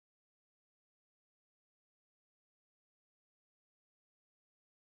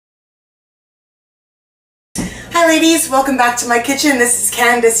Hi ladies, welcome back to my kitchen. This is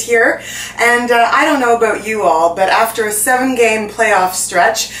Candace here, and I don't know about you all, but after a 7-game playoff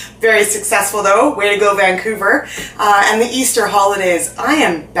stretch, very successful though, way to go Vancouver, and the Easter holidays, I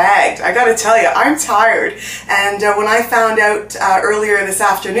am bagged. I gotta tell you, I'm tired, and when I found out earlier this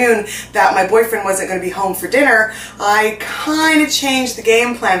afternoon that my boyfriend wasn't going to be home for dinner, I kind of changed the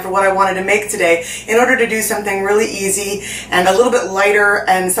game plan for what I wanted to make today in order to do something really easy and a little bit lighter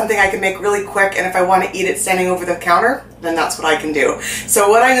and something I can make really quick, and if I want to eat it standing over the counter, then that's what I can do. So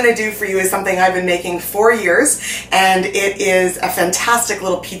what I'm going to do for you is something I've been making for years, and it is a fantastic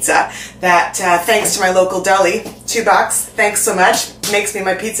little pizza that thanks to my local deli, $2, thanks so much, makes me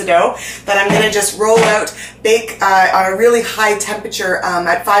my pizza dough, that I'm going to just roll out, bake on a really high temperature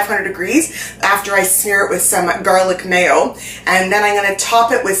at 500 degrees after I smear it with some garlic mayo, and then I'm going to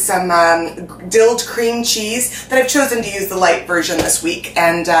top it with some dilled cream cheese that I've chosen to use the light version this week,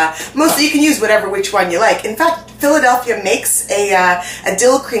 and mostly you can use which one you like. In fact, Philadelphia makes a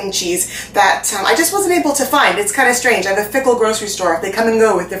dill cream cheese that I just wasn't able to find. It's kind of strange. I have a fickle grocery store. They come and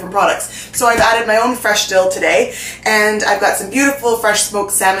go with different products. So I've added my own fresh dill today, and I've got some beautiful fresh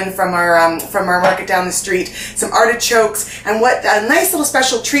smoked salmon from our market down the street, some artichokes, and what a nice little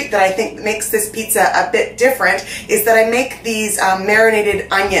special treat that I think makes this pizza a bit different is that I make these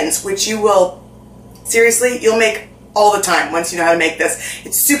marinated onions, which you will, seriously, you'll make all the time once you know how to make this.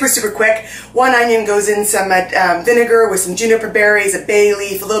 It's super, super quick. One onion goes in some vinegar with some juniper berries, a bay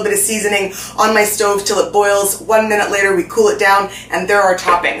leaf, a little bit of seasoning on my stove till it boils. 1 minute later we cool it down, and there our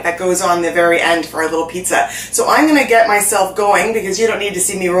topping that goes on the very end for our little pizza. So I'm going to get myself going because you don't need to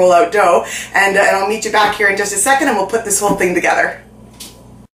see me roll out dough, and I'll meet you back here in just a second and we'll put this whole thing together.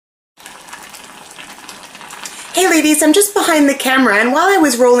 Hey ladies, I'm just behind the camera, and while I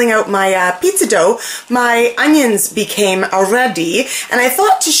was rolling out my pizza dough, my onions became ready, and I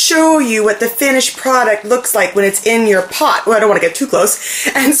thought to show you what the finished product looks like when it's in your pot. Well, I don't want to get too close,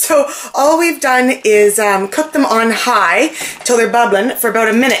 and so all we've done is cook them on high till they're bubbling for about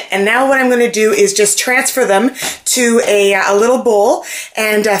a minute, and now what I'm going to do is just transfer them to a little bowl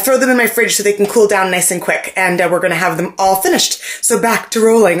and throw them in my fridge so they can cool down nice and quick, and we're going to have them all finished. So back to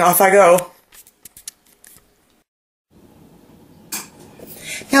rolling, off I go.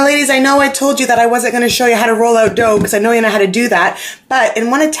 Now ladies, I know I told you that I wasn't going to show you how to roll out dough because I know you know how to do that, but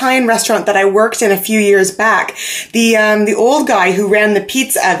in one Italian restaurant that I worked in a few years back, the old guy who ran the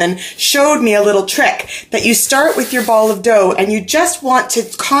pizza oven showed me a little trick that you start with your ball of dough and you just want to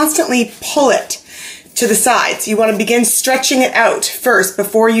constantly pull it to the sides. You want to begin stretching it out first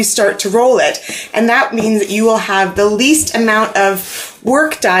before you start to roll it, and that means that you will have the least amount of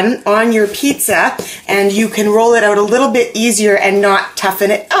work done on your pizza, and you can roll it out a little bit easier and not toughen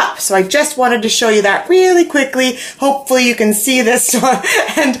it up. So I just wanted to show you that really quickly. Hopefully you can see this,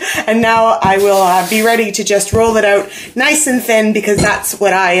 and now I will be ready to just roll it out nice and thin because that's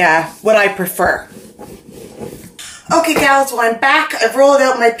what I prefer. Okay gals, well I'm back. I've rolled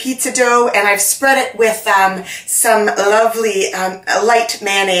out my pizza dough and I've spread it with some lovely light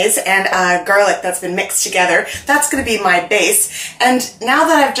mayonnaise and garlic that's been mixed together. That's going to be my base. And now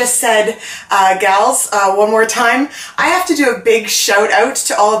that I've just said, gals, one more time, I have to do a big shout out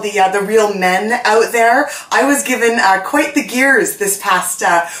to all the real men out there. I was given quite the gears this past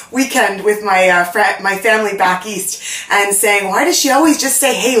weekend with my family back east, and saying, why does she always just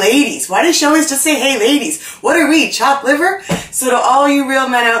say, hey ladies? Why does she always just say, hey ladies? What are we, chopped liver? So to all you real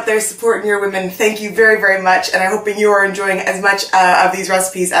men out there supporting your women, thank you very, very much, and I'm hoping you are enjoying as much of these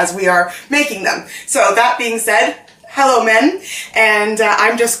recipes as we are making them. So that being said, hello men, and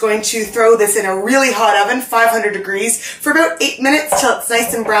I'm just going to throw this in a really hot oven, 500 degrees, for about 8 minutes till it's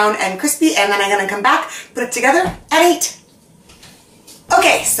nice and brown and crispy, and then I'm going to come back, put it together, and eat.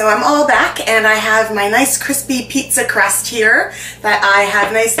 Okay, so I'm all back, and I have my nice crispy pizza crust here that I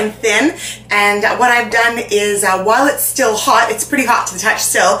have nice and thin, and what I've done is while it's still hot, it's pretty hot to the touch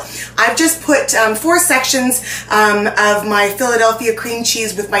still, I've just put 4 sections of my Philadelphia cream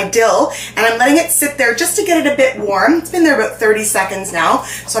cheese with my dill, and I'm letting it sit there just to get it a bit warm. It's been there about 30 seconds now,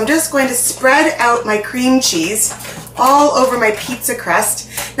 so I'm just going to spread out my cream cheese all over my pizza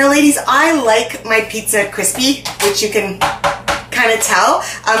crust. Now ladies, I like my pizza crispy, which you can kind of tell.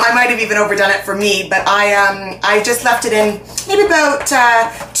 I might have even overdone it for me, but I just left it in maybe about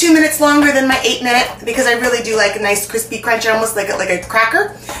 2 minutes longer than my 8 minute because I really do like a nice crispy crunch, almost like a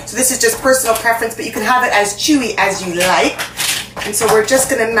cracker. So this is just personal preference, but you can have it as chewy as you like. And so we're just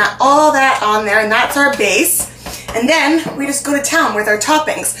going to mat all that on there, and that's our base. And then we just go to town with our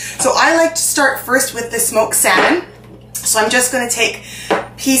toppings. So I like to start first with the smoked salmon. So I'm just going to take a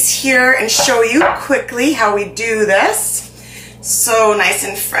piece here and show you quickly how we do this. So nice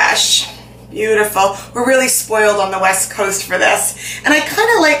and fresh. Beautiful. We're really spoiled on the West Coast for this. And I kind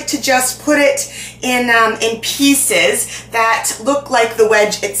of like to just put it in pieces that look like the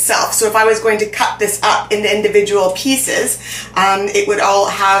wedge itself. So if I was going to cut this up into individual pieces, it would all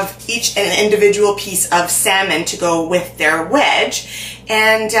have each an individual piece of salmon to go with their wedge.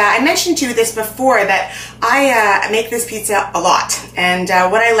 And I mentioned to you this before that I make this pizza a lot. And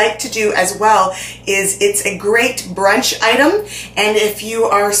what I like to do as well is it's a great brunch item. And if you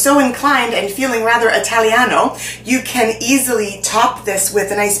are so inclined and feeling rather Italiano, you can easily top this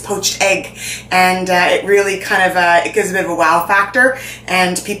with a nice poached egg. And it really kind of, it gives a bit of a wow factor.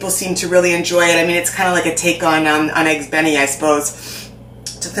 And people seem to really enjoy it. I mean, it's kind of like a take on Eggs Benny, I suppose.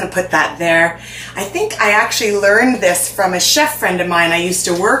 Just gonna put that there. I think I actually learned this from a chef friend of mine I used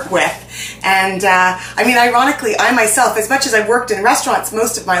to work with. And I mean, ironically, I myself, as much as I've worked in restaurants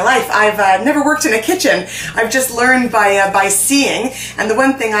most of my life, I've never worked in a kitchen. I've just learned by seeing. And the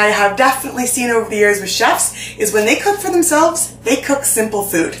one thing I have definitely seen over the years with chefs is when they cook for themselves, they cook simple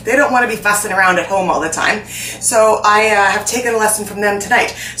food. They don't want to be fussing around at home all the time. So I have taken a lesson from them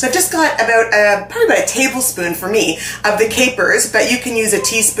tonight. So I've just got about probably about a tablespoon for me of the capers, but you can use a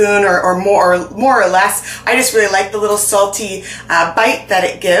teaspoon or more or less. I just really like the little salty bite that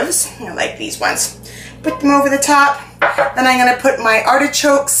it gives. I like these ones. Put them over the top. Then I'm going to put my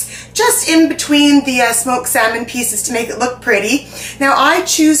artichokes just in between the smoked salmon pieces to make it look pretty. Now I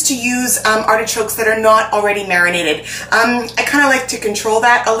choose to use artichokes that are not already marinated. I kind of like to control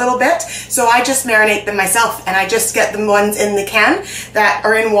that a little bit, so I just marinate them myself, and I just get the ones in the can that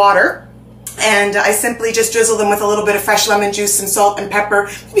are in water. And I simply just drizzle them with a little bit of fresh lemon juice, some salt and pepper,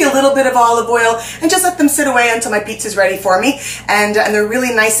 maybe a little bit of olive oil, and just let them sit away until my pizza's ready for me. And they're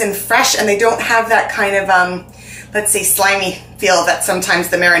really nice and fresh, and they don't have that kind of, let's say, slimy feel that sometimes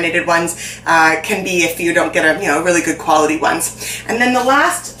the marinated ones can be if you don't get a, really good quality ones. And then the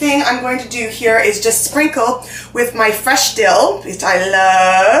last thing I'm going to do here is just sprinkle with my fresh dill, which I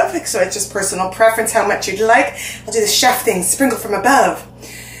love. So it's just personal preference how much you'd like. I'll do the chef thing, sprinkle from above.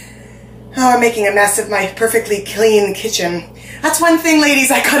 Oh, I'm making a mess of my perfectly clean kitchen. That's one thing, ladies,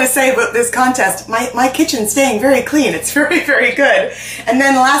 I gotta say about this contest. My kitchen's staying very clean. It's very, very good. And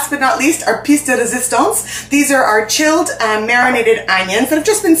then last but not least, our pièce de résistance. These are our chilled marinated onions that have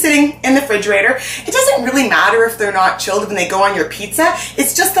just been sitting in the refrigerator. It doesn't really matter if they're not chilled when they go on your pizza.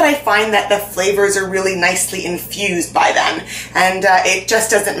 It's just that I find that the flavors are really nicely infused by then. And it just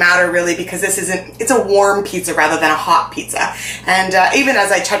doesn't matter really, because it's a warm pizza rather than a hot pizza. And even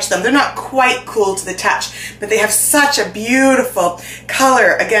as I touch them, they're not quite cool to the touch, but they have such a beautiful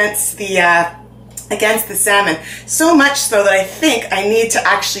color against the salmon. So much so that I think I need to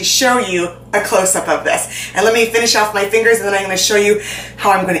actually show you a close-up of this. And let me finish off my fingers, and then I'm going to show you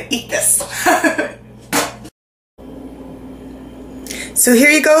how I'm going to eat this. So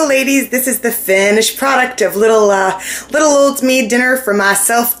here you go, ladies. This is the finished product of little old me dinner for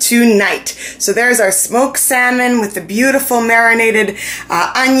myself tonight. So there's our smoked salmon with the beautiful marinated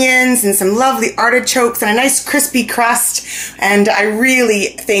onions and some lovely artichokes and a nice crispy crust. And I really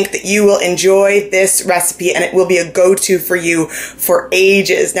think that you will enjoy this recipe, and it will be a go-to for you for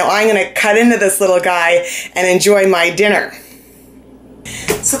ages. Now I'm going to cut into this little guy and enjoy my dinner.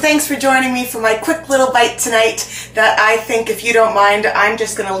 So thanks for joining me for my quick little bite tonight that I think, if you don't mind, I'm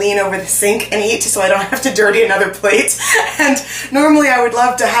just going to lean over the sink and eat so I don't have to dirty another plate. And normally I would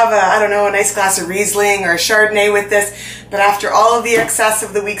love to have a nice glass of Riesling or Chardonnay with this, but after all of the excess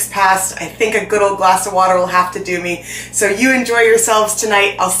of the weeks past, I think a good old glass of water will have to do me. So you enjoy yourselves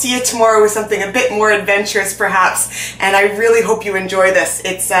tonight. I'll see you tomorrow with something a bit more adventurous perhaps, and I really hope you enjoy this.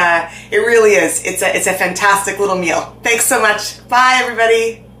 It really is. It's a fantastic little meal. Thanks so much. Bye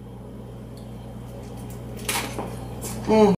everybody.